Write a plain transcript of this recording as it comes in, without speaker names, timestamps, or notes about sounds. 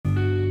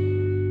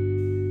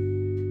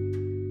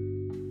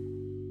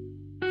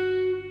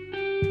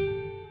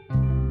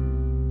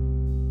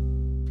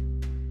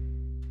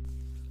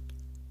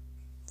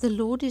The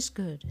Lord is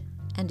good,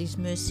 and His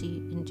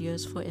mercy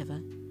endures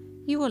forever.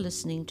 You are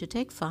listening to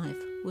Take 5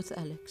 with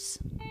Alex.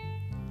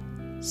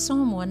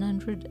 Psalm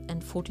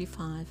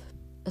 145,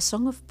 a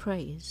song of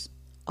praise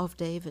of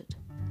David.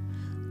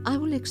 I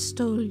will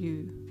extol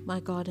you,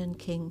 my God and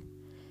King,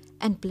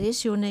 and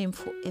bless your name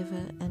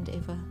forever and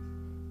ever.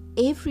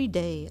 Every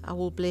day I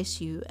will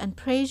bless you and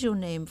praise your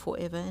name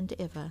forever and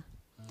ever.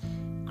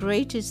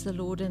 Great is the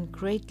Lord and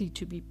greatly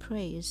to be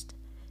praised,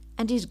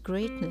 and His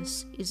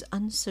greatness is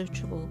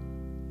unsearchable.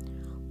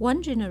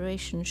 One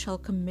generation shall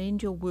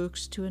commend your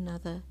works to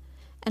another,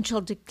 and shall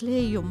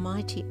declare your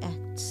mighty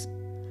acts.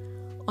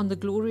 On the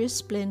glorious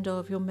splendor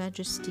of your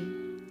majesty,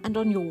 and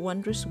on your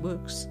wondrous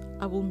works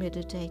I will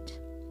meditate.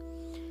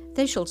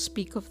 They shall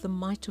speak of the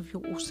might of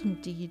your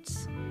awesome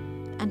deeds,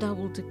 and I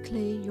will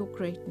declare your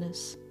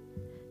greatness.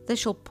 They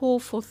shall pour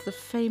forth the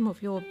fame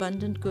of your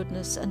abundant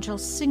goodness, and shall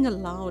sing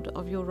aloud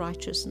of your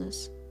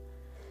righteousness.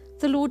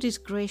 The Lord is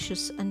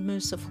gracious and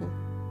merciful,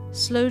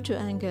 slow to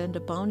anger and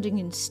abounding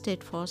in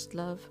steadfast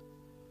love.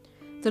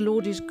 The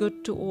Lord is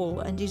good to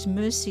all, and His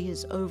mercy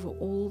is over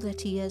all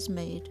that He has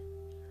made.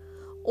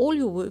 All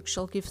your works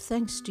shall give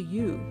thanks to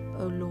you,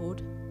 O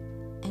Lord,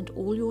 and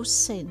all your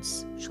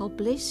saints shall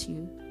bless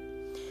you.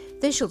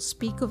 They shall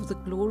speak of the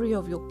glory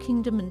of your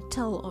kingdom and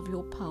tell of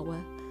your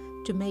power,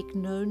 to make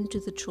known to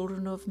the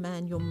children of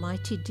man your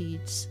mighty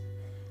deeds,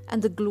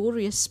 and the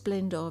glorious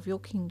splendor of your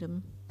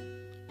kingdom.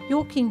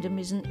 Your kingdom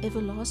is an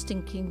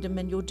everlasting kingdom,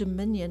 and your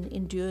dominion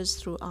endures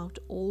throughout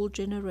all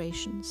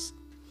generations.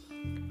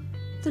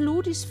 The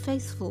Lord is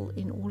faithful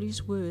in all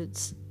His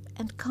words,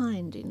 and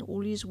kind in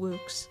all His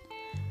works.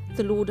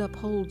 The Lord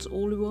upholds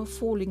all who are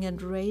falling,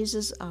 and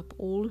raises up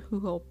all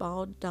who are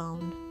bowed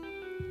down.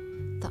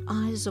 The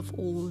eyes of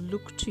all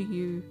look to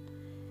you,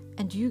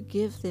 and you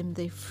give them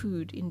their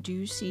food in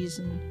due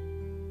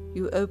season.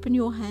 You open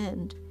your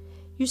hand,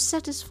 you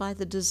satisfy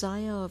the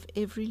desire of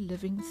every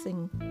living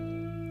thing.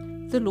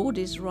 The Lord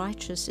is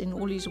righteous in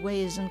all His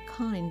ways and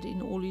kind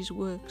in all His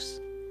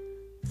works.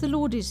 The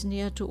Lord is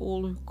near to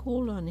all who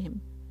call on Him,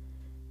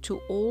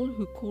 to all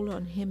who call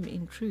on Him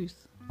in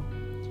truth.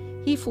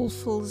 He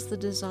fulfills the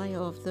desire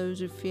of those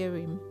who fear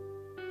Him.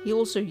 He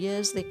also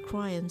hears their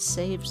cry and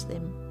saves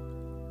them.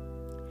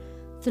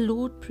 The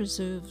Lord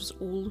preserves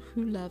all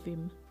who love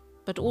Him,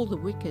 but all the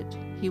wicked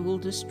He will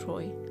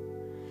destroy.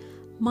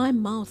 My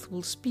mouth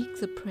will speak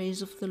the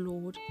praise of the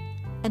Lord,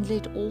 and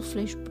let all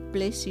flesh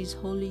bless His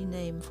holy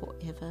name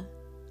forever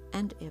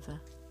and ever.